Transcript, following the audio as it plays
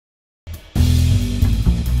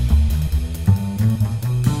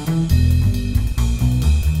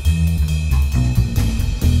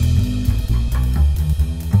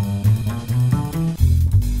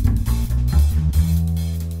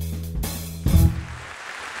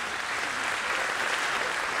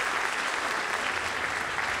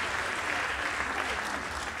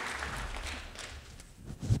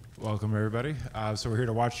Welcome, everybody. So we're here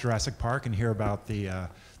to watch Jurassic Park and hear about the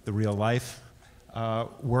real life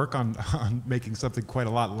work on making something quite a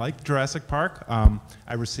lot like Jurassic Park.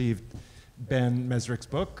 I received Ben Mezrich's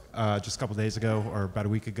book just a couple days ago, or about a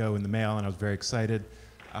week ago, in the mail, and I was very excited.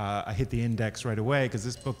 I hit the index right away because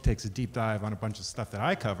this book takes a deep dive on a bunch of stuff that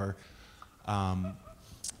I cover.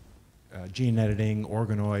 Gene editing,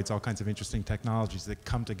 organoids, all kinds of interesting technologies that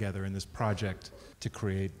come together in this project to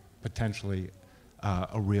create potentially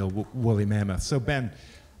a real woolly mammoth. So Ben,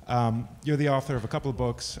 you're the author of a couple of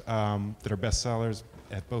books that are bestsellers,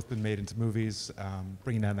 have both been made into movies.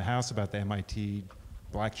 Bringing Down the House, about the MIT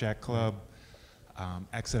Blackjack Club.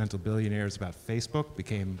 Accidental Billionaires, about Facebook,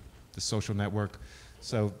 became the social network.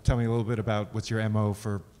 So tell me a little bit about what's your MO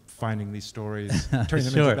for finding these stories, turning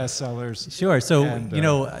them into bestsellers. Sure. So, you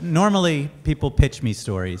know, normally people pitch me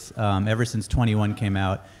stories. Ever since 21 came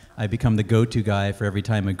out, I've become the go-to guy for every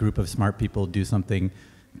time a group of smart people do something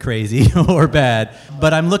crazy or bad.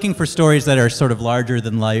 But I'm looking for stories that are sort of larger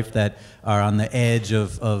than life, that are on the edge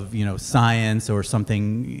of you know, science or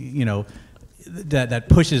something, you know, that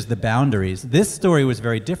pushes the boundaries. This story was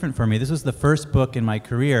very different for me. This was the first book in my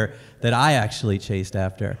career that I actually chased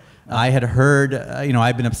after. I had heard, you know,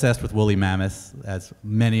 I've been obsessed with woolly mammoths, as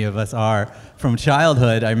many of us are, from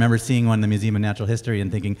childhood. I remember seeing one in the Museum of Natural History and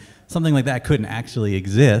thinking something like that couldn't actually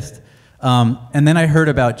exist. And then I heard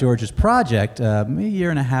about George's project a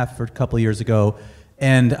year and a half or a couple years ago,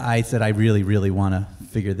 and I said, I really, really want to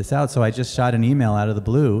figure this out. So I just shot an email out of the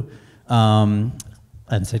blue and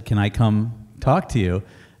said, can I come talk to you?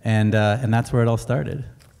 And that's where it all started.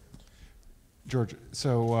 George,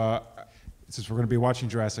 so since we're going to be watching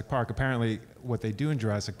Jurassic Park, apparently what they do in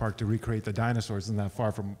Jurassic Park to recreate the dinosaurs isn't that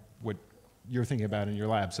far from what you're thinking about in your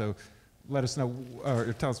lab. So let us know,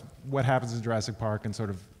 or tell us what happens in Jurassic Park and sort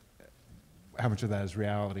of how much of that is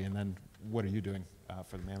reality, and then what are you doing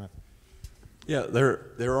for the mammoth? Yeah,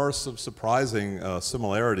 there are some surprising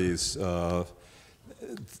similarities.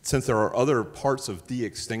 Since there are other parts of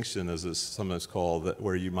de-extinction, as it's sometimes called,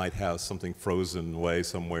 where you might have something frozen away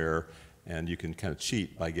somewhere, and you can kind of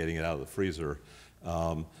cheat by getting it out of the freezer.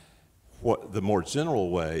 What the more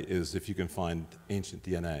general way is if you can find ancient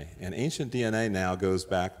DNA. And ancient DNA now goes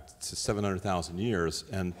back to 700,000 years.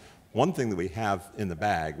 And one thing that we have in the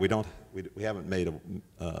bag, we haven't made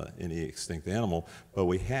any extinct animal, but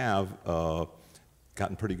we have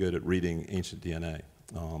gotten pretty good at reading ancient DNA.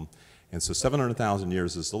 And so 700,000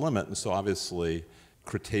 years is the limit. And so obviously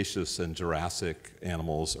Cretaceous and Jurassic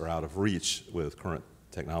animals are out of reach with current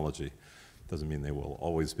technology. Doesn't mean they will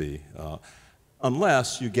always be,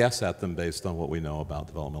 unless you guess at them based on what we know about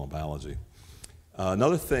developmental biology.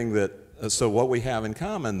 Another thing that, so what we have in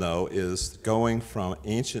common though is going from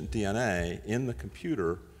ancient DNA in the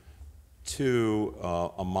computer to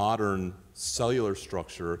a modern cellular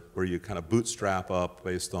structure where you kind of bootstrap up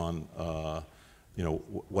based on you know,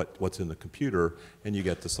 what's in the computer, and you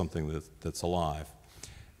get to something that's alive.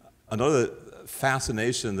 Another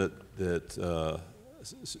fascination that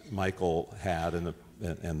Michael had and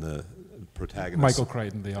the protagonist, Michael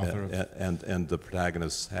Crichton, the author of, and the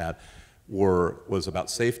protagonists had, was about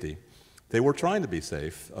safety. They were trying to be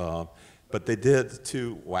safe, but they did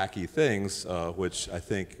two wacky things, which I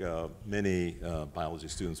think many biology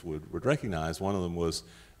students would recognize. One of them was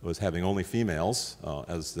having only females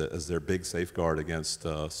as their big safeguard against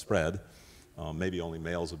spread. Maybe only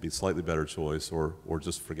males would be a slightly better choice, or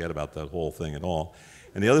just forget about that whole thing at all.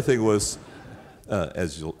 And the other thing was,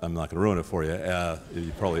 I'm not going to ruin it for you.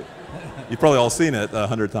 You've probably all seen it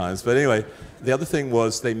 100 times. But anyway, the other thing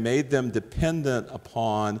was they made them dependent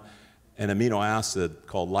upon an amino acid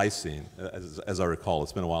called lysine, as I recall.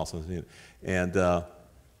 It's been a while since I've seen it.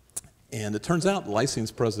 And it turns out lysine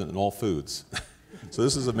is present in all foods. So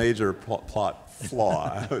this is a major plot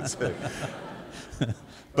flaw, I would say.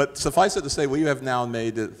 But suffice it to say, we have now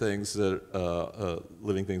made things that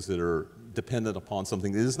living things that are dependent upon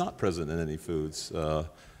something that is not present in any foods,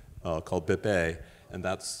 called BIP-A, and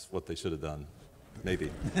that's what they should have done, maybe.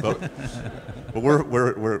 But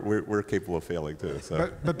we're capable of failing too.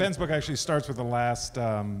 So. But Ben's book actually starts with the last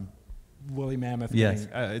woolly mammoth. Yes.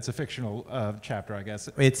 Thing. It's a fictional chapter, I guess.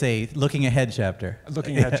 It's a looking ahead chapter.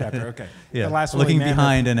 Looking ahead chapter, okay. Yeah. The last looking woolly mammoth,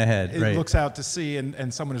 behind and ahead, it right. looks out to sea,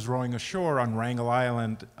 and someone is rowing ashore on Wrangel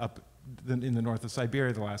Island up in the north of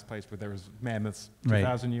Siberia, the last place where there was mammoths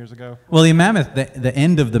 2,000 years ago. Well, the mammoth, the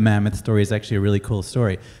end of the mammoth story is actually a really cool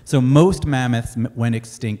story. So most mammoths went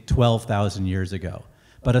extinct 12,000 years ago.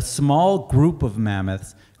 But a small group of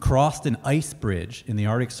mammoths crossed an ice bridge in the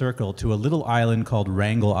Arctic Circle to a little island called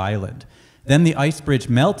Wrangel Island. Then the ice bridge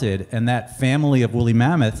melted, and that family of woolly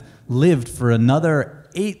mammoths lived for another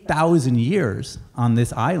 8,000 years on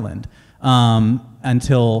this island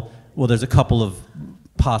until, well, there's a couple of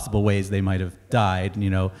possible ways they might have died. You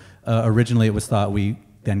know, originally it was thought we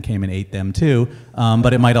then came and ate them too,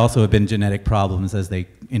 but it might also have been genetic problems as they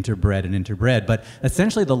interbred. But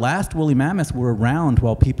essentially the last woolly mammoths were around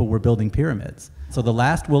while people were building pyramids. So the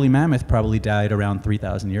last woolly mammoth probably died around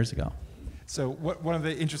 3,000 years ago. So one of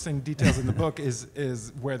the interesting details in the book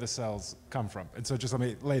is where the cells come from. And so just let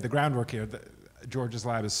me lay the groundwork here. George's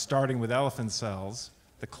lab is starting with elephant cells,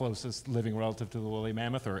 the closest living relative to the woolly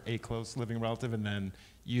mammoth, or a close living relative, and then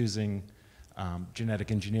using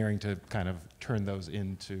genetic engineering to kind of turn those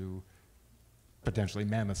into potentially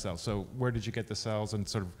mammoth cells. So where did you get the cells, and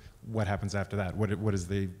sort of what happens after that? What is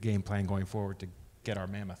the game plan going forward to get our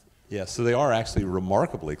mammoth? Yeah, so they are actually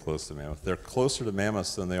remarkably close to mammoth. They're closer to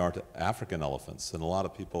mammoths than they are to African elephants. And a lot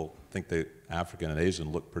of people think that African and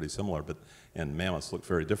Asian look pretty similar, and mammoths look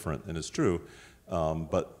very different, and it's true.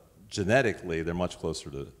 But genetically, they're much closer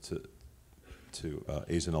to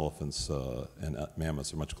Asian elephants, and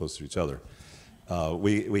mammoths are much closer to each other.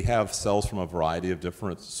 We have cells from a variety of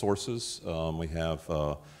different sources. We have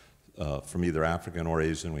from either African or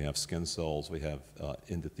Asian. We have skin cells, we have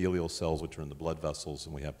endothelial cells, which are in the blood vessels,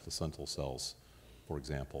 and we have placental cells, for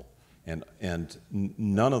example. And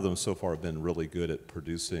none of them so far have been really good at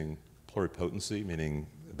producing pluripotency, meaning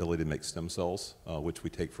ability to make stem cells, which we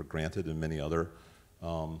take for granted in many other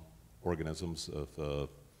organisms of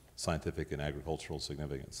scientific and agricultural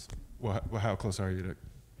significance. Well, how close are you to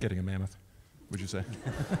getting a mammoth, would you say?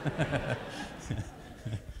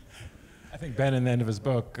 I think Ben, in the end of his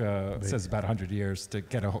book, says about 100 years to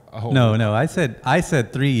get a whole. No, I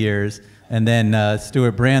said 3 years, and then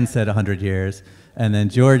Stuart Brand said 100 years, and then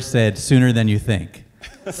George said sooner than you think.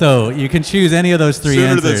 So you can choose any of those three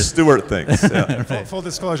answers. Sooner than Stuart thinks. Yeah. Right. Full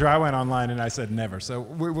disclosure, I went online and I said never, so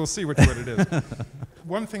we'll see which one it is.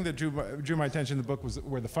 One thing that drew my attention in the book was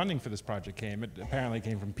where the funding for this project came. It apparently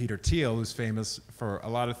came from Peter Thiel, who's famous for a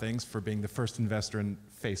lot of things, for being the first investor in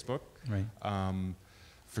Facebook. Right.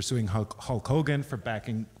 For suing Hulk Hogan, for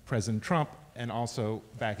backing President Trump, and also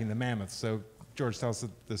backing the Mammoths. So George, tell us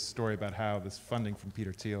this story about how this funding from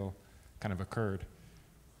Peter Thiel kind of occurred.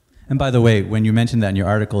 And by the way, when you mentioned that in your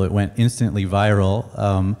article, it went instantly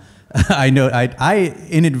viral. I know I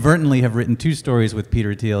inadvertently have written 2 stories with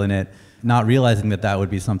Peter Thiel in it, not realizing that that would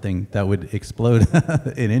be something that would explode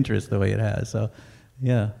in interest the way it has. So,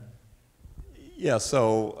 yeah. Yeah.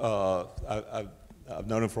 So I've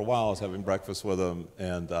known him for a while. I was having breakfast with him,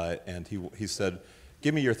 and he said,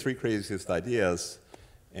 "Give me your 3 craziest ideas,"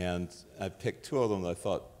 and I picked 2 of them that I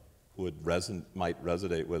thought might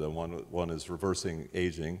resonate with him. One is reversing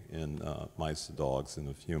aging in mice and dogs and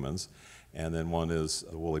of humans, and then one is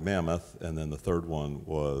a woolly mammoth, and then the third one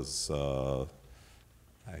was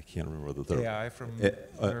I can't remember the third. AI from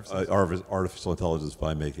nerve cells? Artificial intelligence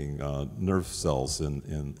by making nerve cells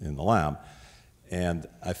in the lab. And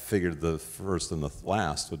I figured the first and the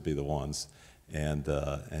last would be the ones, and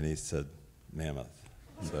he said mammoth.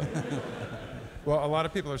 So. Well, a lot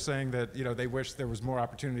of people are saying that they wish there was more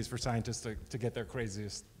opportunities for scientists to get their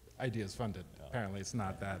craziest ideas funded. Yeah. Apparently, it's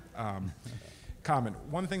not that common.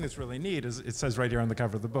 One thing that's really neat is it says right here on the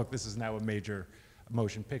cover of the book, this is now a major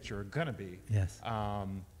motion picture, or gonna be. Yes.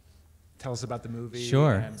 Tell us about the movie.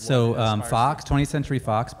 Sure. So Fox, 20th Century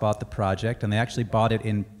Fox, bought the project, and they actually bought it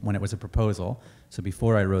when it was a proposal. So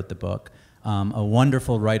before I wrote the book. A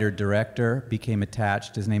wonderful writer-director became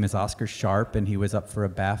attached. His name is Oscar Sharp, and he was up for a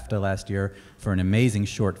BAFTA last year for an amazing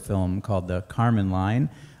short film called The Carmen Line.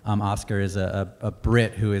 Oscar is a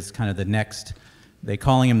Brit who is kind of the next, they're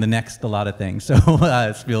calling him the next a lot of things, so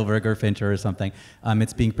Spielberg or Fincher or something.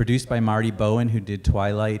 It's being produced by Marty Bowen, who did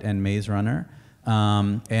Twilight and Maze Runner,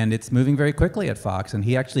 and it's moving very quickly at Fox, and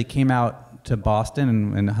he actually came out to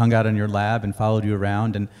Boston and hung out in your lab and followed you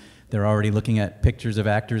around, and they're already looking at pictures of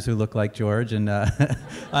actors who look like George, and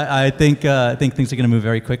I think things are going to move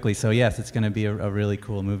very quickly. So yes, it's going to be a really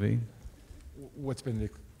cool movie. What's been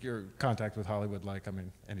your contact with Hollywood like? I mean,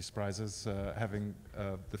 any surprises having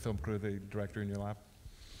the film crew, the director in your lab?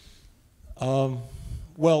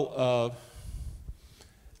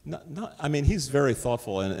 I mean, he's very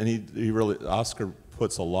thoughtful, and he really, Oscar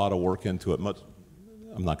puts a lot of work into it.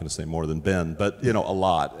 I'm not going to say more than Ben, but a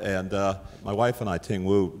lot. And my wife and I, Ting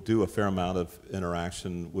Wu, do a fair amount of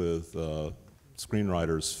interaction with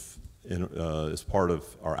screenwriters as part of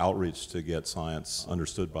our outreach to get science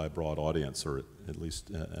understood by a broad audience, or at least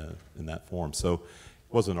in that form. So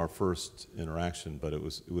wasn't our first interaction, but it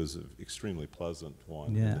was an extremely pleasant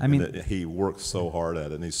one. Yeah, and, I mean, and he works so hard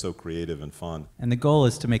at it, and he's so creative and fun. And the goal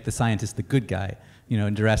is to make the scientist the good guy. You know,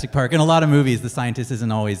 in Jurassic Park, in a lot of movies, the scientist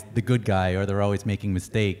isn't always the good guy, or they're always making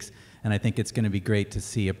mistakes. And I think it's going to be great to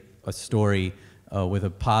see a story with a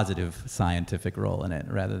positive scientific role in it,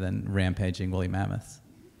 rather than rampaging woolly mammoths.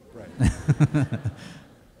 Right.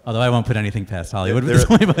 Although I won't put anything past Hollywood at They're, this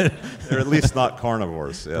point. But they're at least not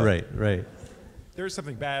carnivores. Yeah. Right, right. There's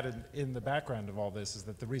something bad in the background of all this, is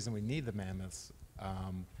that the reason we need the mammoths,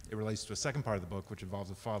 it relates to a second part of the book, which involves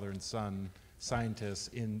a father and son scientists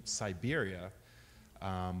in Siberia.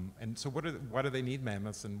 And so why do they need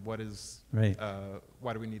mammoths, and what is, Right.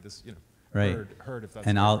 why do we need this, Right. herd if that's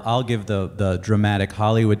And the word. I'll give the dramatic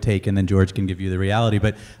Hollywood take, and then George can give you the reality.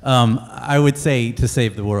 But I would say, to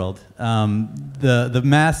save the world, the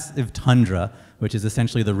massive tundra, which is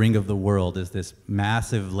essentially the ring of the world, is this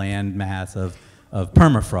massive land mass of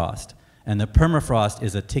permafrost. And the permafrost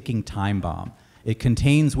is a ticking time bomb. It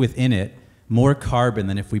contains within it more carbon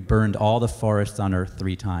than if we burned all the forests on Earth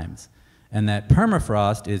 3 times. And that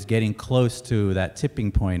permafrost is getting close to that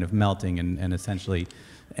tipping point of melting and essentially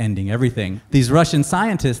ending everything. These Russian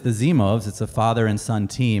scientists, the Zimovs, it's a father and son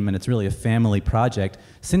team, and it's really a family project,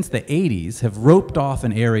 since the 80s have roped off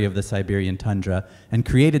an area of the Siberian tundra and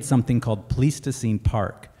created something called Pleistocene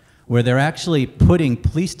Park, where they're actually putting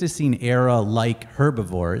Pleistocene era-like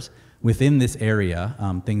herbivores within this area,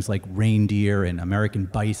 things like reindeer and American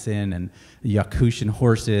bison and Yakutian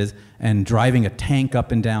horses, and driving a tank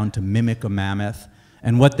up and down to mimic a mammoth.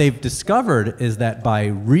 And what they've discovered is that by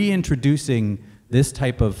reintroducing this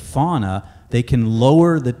type of fauna, they can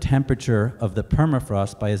lower the temperature of the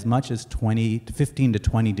permafrost by as much as 15 to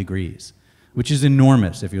 20 degrees, which is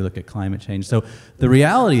enormous if you look at climate change. So the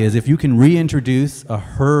reality is, if you can reintroduce a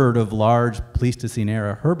herd of large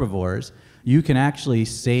Pleistocene-era herbivores, you can actually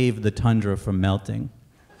save the tundra from melting.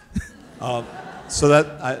 So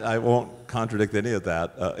that I won't contradict any of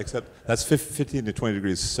that, except that's 15 to 20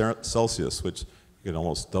 degrees Celsius, which you can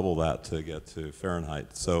almost double that to get to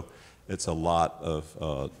Fahrenheit. So it's a lot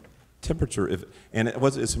of temperature. And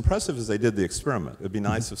it's impressive as they did the experiment. It'd be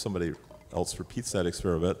nice if somebody else repeats that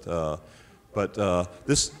experiment.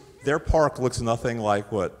 Their park looks nothing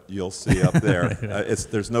like what you'll see up there.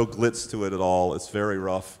 There's no glitz to it at all. It's very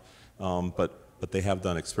rough, but they have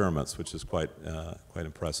done experiments, which is quite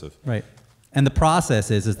impressive. Right. And the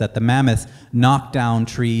process is that the mammoths knock down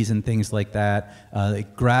trees and things like that.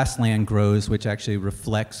 Grassland grows, which actually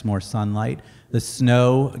reflects more sunlight. The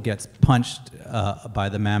snow gets punched by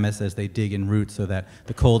the mammoths as they dig in roots, so that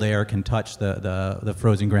the cold air can touch the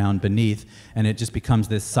frozen ground beneath, and it just becomes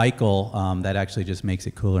this cycle that actually just makes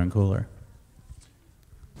it cooler and cooler.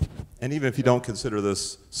 And even if you don't consider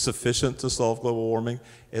this sufficient to solve global warming,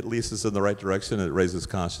 at least it's in the right direction. It raises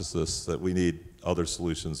consciousness that we need other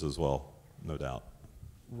solutions as well, no doubt.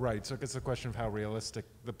 Right, so it's a question of how realistic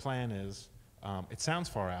the plan is. It sounds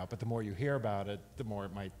far out, but the more you hear about it, the more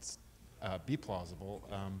it might be plausible.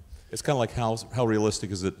 It's kind of like how realistic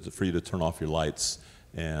is it for you to turn off your lights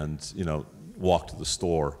and walk to the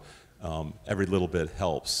store? Every little bit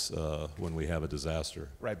helps when we have a disaster.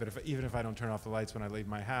 Right, but even if I don't turn off the lights when I leave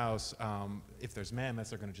my house, if there's mammoths,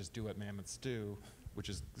 they're going to just do what mammoths do, which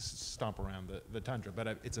is stomp around the tundra.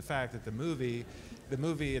 But it's a fact that the movie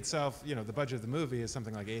itself, the budget of the movie is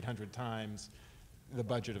something like 800 times the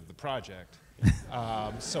budget of the project.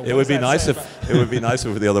 So it would be nice if it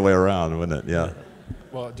were the other way around, wouldn't it? Yeah.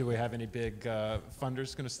 Well, do we have any big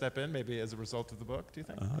funders going to step in, maybe as a result of the book, do you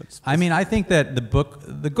think? I mean, I think that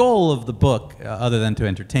the goal of the book, other than to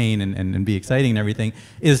entertain and be exciting and everything,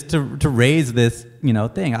 is to raise this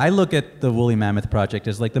thing. I look at the Woolly Mammoth Project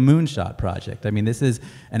as like the Moonshot Project. I mean, this is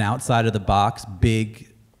an outside-of-the-box,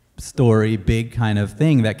 big story, big kind of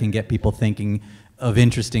thing that can get people thinking of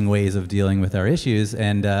interesting ways of dealing with our issues.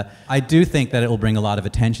 And I do think that it will bring a lot of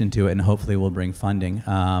attention to it, and hopefully will bring funding.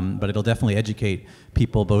 But it'll definitely educate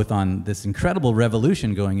people both on this incredible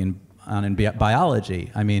revolution going on in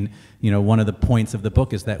biology. I mean, one of the points of the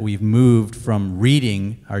book is that we've moved from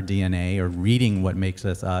reading our DNA or reading what makes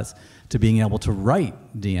us us to being able to write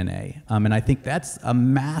DNA. And I think that's a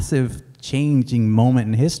massive changing moment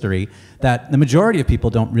in history that the majority of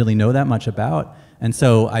people don't really know that much about. And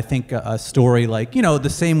so I think a story like, the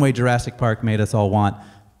same way Jurassic Park made us all want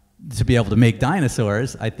to be able to make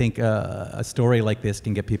dinosaurs, I think a story like this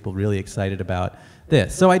can get people really excited about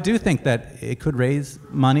this. So I do think that it could raise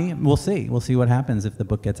money. We'll see. We'll see what happens if the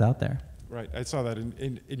book gets out there. Right. I saw that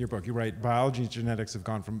in your book. You write, biology and genetics have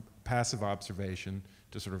gone from passive observation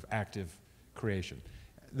to sort of active creation.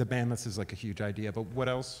 The mammoths is like a huge idea, but what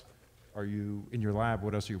else are you in your lab?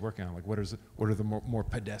 What else are you working on? Like, what are the more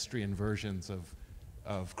pedestrian versions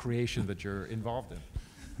of creation that you're involved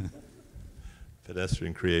in?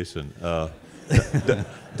 Pedestrian creation.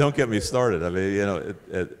 Don't get me started. I mean, you know,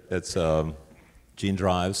 it's gene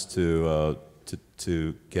drives to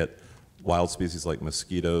get wild species like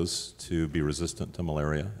mosquitoes to be resistant to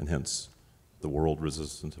malaria, and hence the world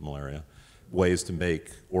resistant to malaria. Ways to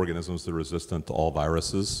make organisms that are resistant to all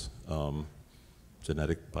viruses,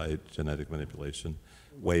 by genetic manipulation.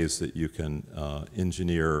 Ways that you can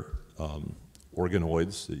engineer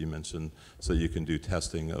organoids that you mentioned, so you can do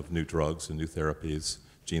testing of new drugs and new therapies,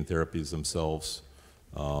 gene therapies themselves,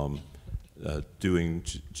 doing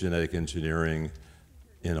genetic engineering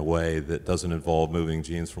in a way that doesn't involve moving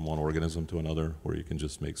genes from one organism to another, where you can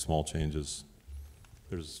just make small changes.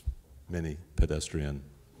 There's many pedestrian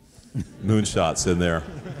moonshots in there.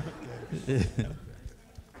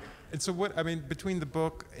 And so what, I mean, between the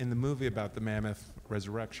book and the movie about the mammoth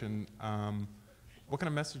resurrection, what kind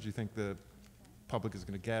of message do you think the public is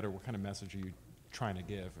going to get, or what kind of message are you trying to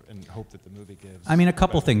give and hope that the movie gives? I mean, a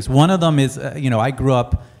couple things. One of them is, you know, I grew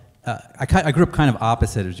up kind of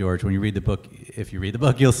opposite of George. When you read the book, if you read the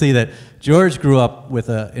book, you'll see that George grew up with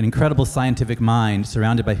an incredible scientific mind,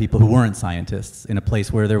 surrounded by people who weren't scientists, in a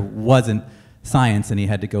place where there wasn't science and he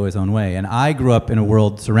had to go his own way. And I grew up in a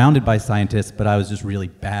world surrounded by scientists, but I was just really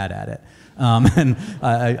bad at it. And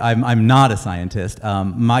I'm not a scientist.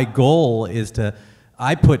 My goal is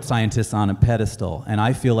I put scientists on a pedestal, and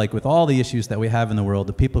I feel like with all the issues that we have in the world,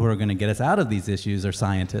 the people who are going to get us out of these issues are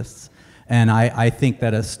scientists. And I think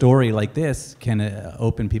that a story like this can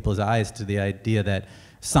open people's eyes to the idea that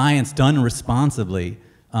science done responsibly,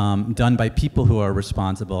 done by people who are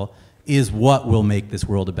responsible, is what will make this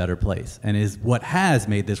world a better place, and is what has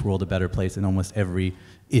made this world a better place in almost every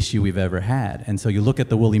issue we've ever had. And so you look at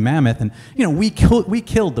the woolly mammoth, and you know, we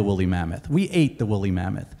killed the woolly mammoth. We ate the woolly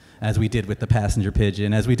mammoth, as we did with the passenger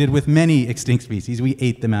pigeon, as we did with many extinct species. We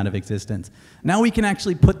ate them out of existence. Now we can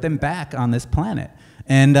actually put them back on this planet.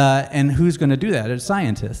 And who's going to do that? It's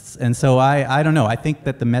scientists. And so I don't know. I think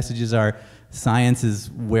that the messages are science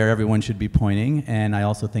is where everyone should be pointing, and I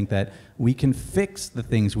also think that we can fix the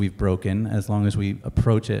things we've broken as long as we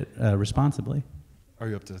approach it responsibly. Are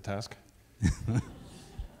you up to the task?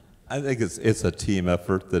 I think it's a team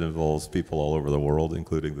effort that involves people all over the world,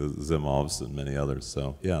 including the Zimovs and many others.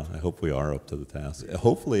 So yeah, I hope we are up to the task.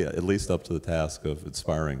 Hopefully at least up to the task of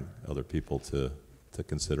inspiring other people to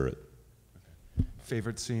consider it. Okay.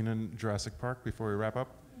 Favorite scene in Jurassic Park before we wrap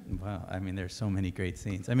up? Wow, I mean, there's so many great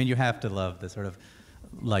scenes. I mean, you have to love the sort of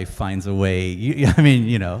life finds a way. I mean,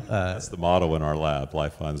 you know. That's the motto in our lab,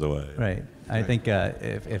 life finds a way. Right. I think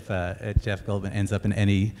if Jeff Goldblum ends up in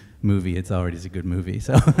any movie, it's already a good movie.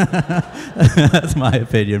 So that's my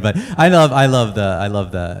opinion. But I love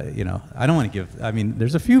the, you know, I don't want to give, I mean,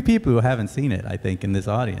 there's a few people who haven't seen it, I think, in this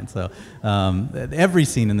audience. So every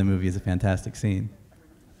scene in the movie is a fantastic scene.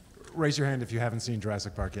 Raise your hand if you haven't seen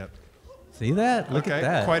Jurassic Park yet. See that? Look at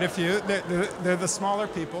that. Quite a few. They're the smaller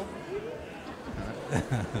people.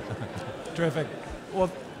 Terrific. Well,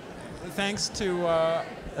 thanks to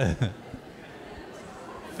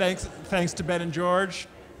thanks to Ben and George.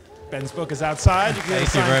 Ben's book is outside. You can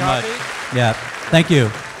Thank you very much. Yeah. Thank you.